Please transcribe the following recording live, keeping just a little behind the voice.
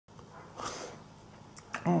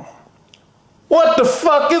What the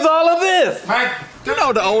fuck is all of this? Mike, you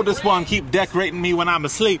know the oldest one keep decorating me when I'm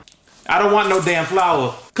asleep. I don't want no damn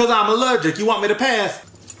flowers. Cause I'm allergic. You want me to pass?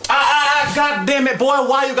 God damn it, boy.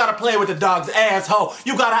 Why you gotta play with the dog's asshole?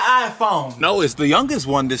 You got an iPhone. No, it's the youngest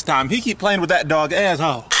one this time. He keep playing with that dog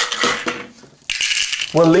asshole.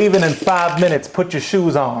 We're leaving in 5 minutes. Put your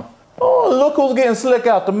shoes on. Oh, look who's getting slick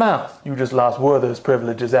out the mouth. You just lost Werther's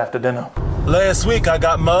privileges after dinner. Last week I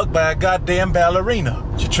got mugged by a goddamn ballerina.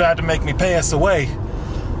 She tried to make me pass away.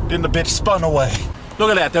 Then the bitch spun away. Look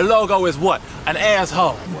at that. Their logo is what? An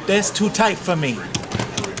asshole. That's too tight for me.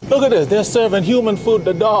 Look at this. They're serving human food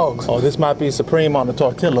to dogs. Oh, this might be supreme on the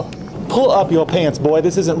tortilla. Pull up your pants, boy.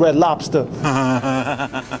 This isn't Red Lobster.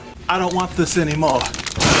 I don't want this anymore.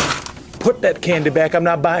 Put that candy back. I'm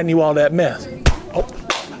not buying you all that mess. Oh,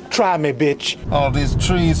 try me, bitch. All these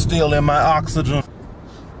trees stealing my oxygen.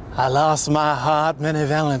 I lost my heart many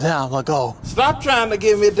valentines ago. Stop trying to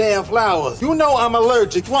give me damn flowers. You know I'm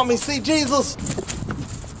allergic. You want me to see Jesus?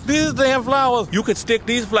 These damn flowers. You could stick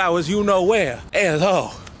these flowers you know where.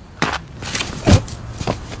 Asshole.